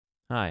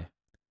Hi,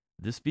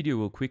 this video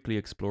will quickly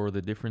explore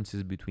the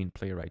differences between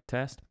Playwright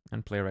Test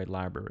and Playwright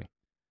Library.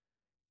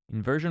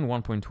 In version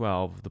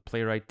 1.12, the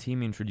Playwright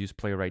team introduced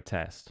Playwright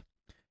Test.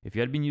 If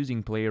you had been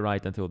using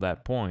Playwright until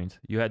that point,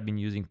 you had been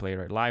using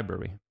Playwright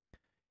Library.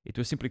 It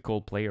was simply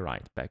called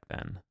Playwright back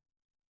then.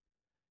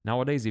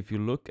 Nowadays, if you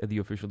look at the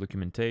official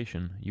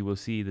documentation, you will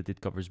see that it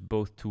covers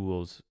both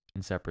tools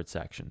in separate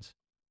sections.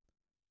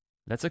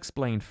 Let's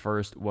explain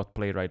first what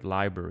Playwright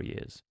Library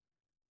is.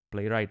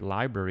 Playwright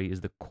Library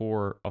is the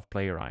core of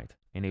Playwright,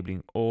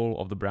 enabling all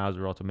of the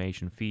browser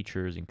automation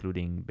features,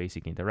 including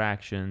basic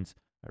interactions,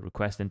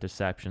 request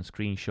interception,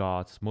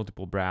 screenshots,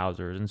 multiple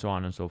browsers, and so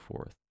on and so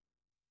forth.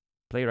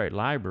 Playwright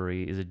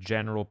Library is a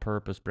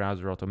general-purpose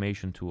browser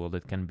automation tool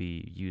that can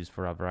be used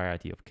for a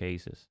variety of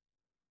cases.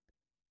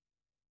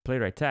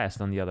 Playwright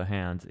Test, on the other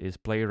hand, is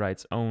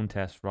Playwright's own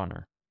test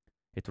runner.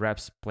 It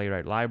wraps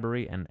Playwright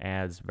Library and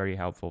adds very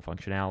helpful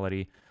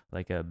functionality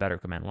like a better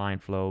command line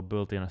flow,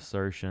 built-in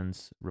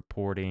assertions,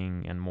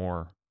 reporting, and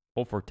more,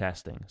 all for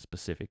testing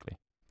specifically.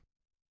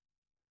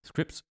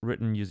 Scripts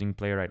written using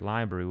Playwright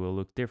Library will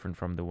look different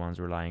from the ones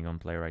relying on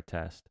Playwright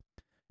Test,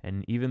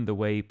 and even the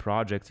way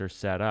projects are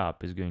set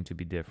up is going to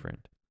be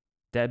different.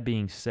 That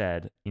being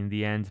said, in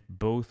the end,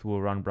 both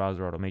will run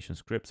browser automation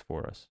scripts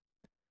for us.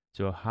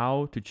 So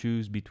how to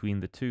choose between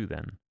the two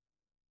then?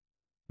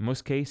 In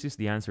most cases,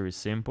 the answer is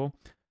simple.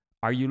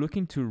 Are you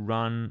looking to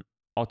run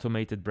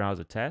automated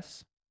browser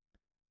tests?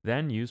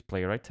 Then use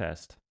Playwright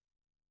Test.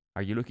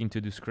 Are you looking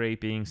to do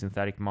scraping,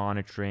 synthetic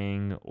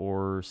monitoring,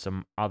 or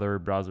some other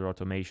browser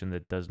automation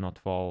that does not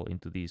fall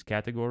into these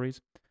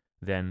categories?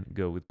 Then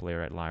go with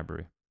Playwright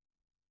Library.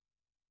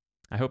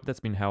 I hope that's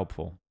been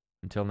helpful.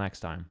 Until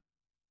next time.